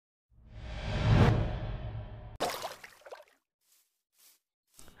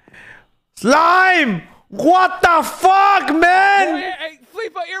Slime! What the fuck, man? Hey,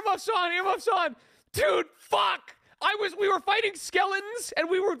 Fleepa, earmuffs on. Dude, fuck. We were fighting skeletons, and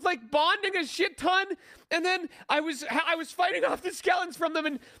we were like bonding a shit ton, and then I was fighting off the skeletons from them,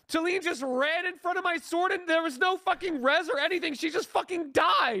 and Tilín just ran in front of my sword, and there was no fucking res or anything. She just fucking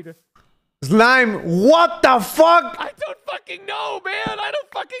died. Slime, what the fuck? I don't fucking know, man. I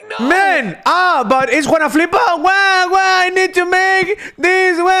don't fucking know. Man, but it's Juana Flipa. I need to make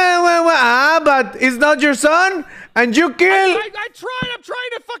this. But it's not your son, and you kill.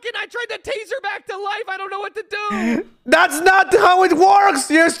 I tried to tase her back to life. I don't know what to do. That's not how it works.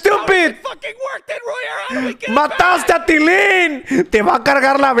 You're stupid. How does it fucking work then, Roier? How do we get it Mataste back? a Tilín. Te va a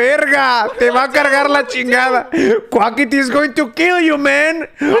cargar la verga. Te va a cargar la chingada. Quackity is going to kill you, man.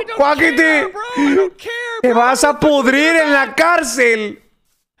 Quackity. Bro, I don't care, Te bro. vas a pudrir en la cárcel.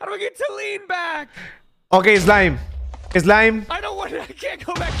 How do I get Tilín back? Okay, Slime. Slime. I can't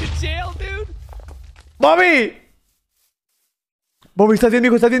go back to jail, dude. Bobby. Bobby, ¿estás bien,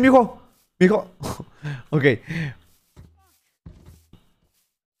 mijo? ¿Estás bien, mijo? Mijo. Ok.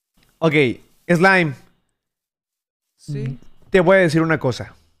 Ok, Slime. ¿Sí? Te voy a decir una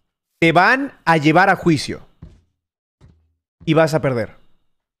cosa. Te van a llevar a juicio. Y vas a perder.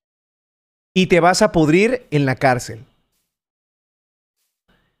 Y te vas a pudrir en la cárcel.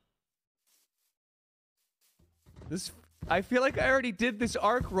 I feel like I already did this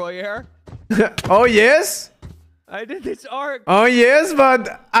arc, Roier. Oh, yes? I did this arc. Oh, yes,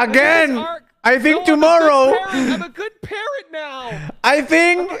 but again, I think tomorrow... I'm a good parent now. I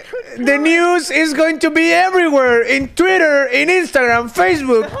think the news is going to be everywhere. In Twitter, in Instagram,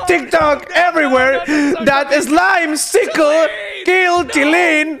 Facebook, TikTok, everywhere. That Slime Sickle killed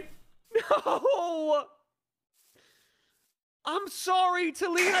Tilín. No. I'm sorry,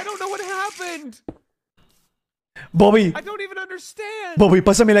 Tilín. I don't know what happened. Bobby. I don't even understand. Bobby,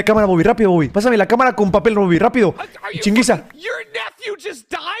 pásame la cámara, Bobby. Rápido, Bobby. Pásame la cámara con papel, Bobby. Rápido. Chinguiza. Your nephew just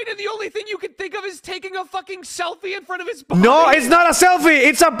died, and the only thing you can think of is taking a fucking selfie in front of his body. No, it's not a selfie.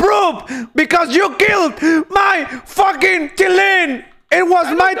 It's a proof. Because you killed my fucking Tilín. It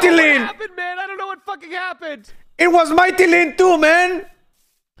was my Tilín. What happened, man? I don't know what fucking happened. It was my Tilín too, man.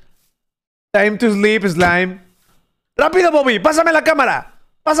 Time to sleep, Slime. Rápido, Bobby. Pásame la cámara.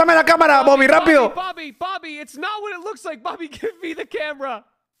 Pásame la cámara, Bobby, rápido. Bobby, it's not what it looks like. Bobby, give me the camera.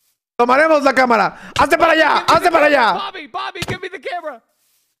 Tomaremos la cámara. Hazte para allá, hazte para allá. Bobby, give me the camera.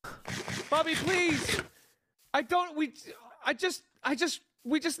 Bobby, please.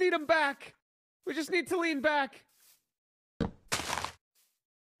 We just need him back. We just need Tilín back.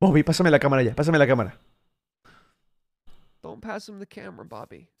 Bobby, pásame la cámara ya, pásame la cámara. Don't pass him the camera,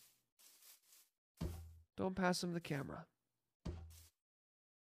 Bobby. Don't pass him the camera.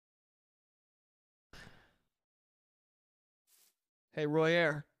 Hey,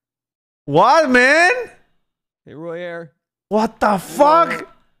 Roier. What, man? Hey, Roier. What the fuck?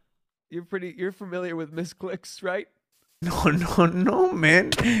 You're familiar with misclicks, right? No,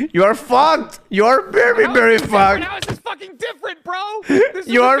 man. You are fucked. You are very fucked. How is this fucking different, bro?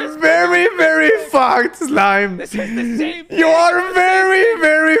 You are very fucked, Slime. This is the same thing. You are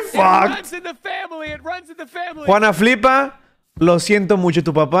very fucked. It runs in the family. It runs in the family. Juana Flipa, lo siento mucho.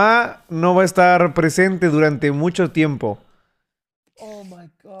 Tu papá no va a estar presente durante mucho tiempo. Oh my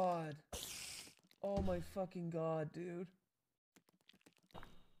god. Oh my fucking god, dude.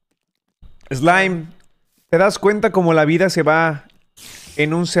 Slime, ¿te das cuenta cómo la vida se va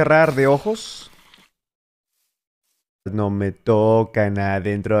en un cerrar de ojos? No me tocan,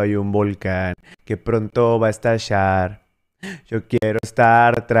 adentro hay un volcán que pronto va a estallar. Yo quiero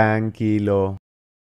estar tranquilo.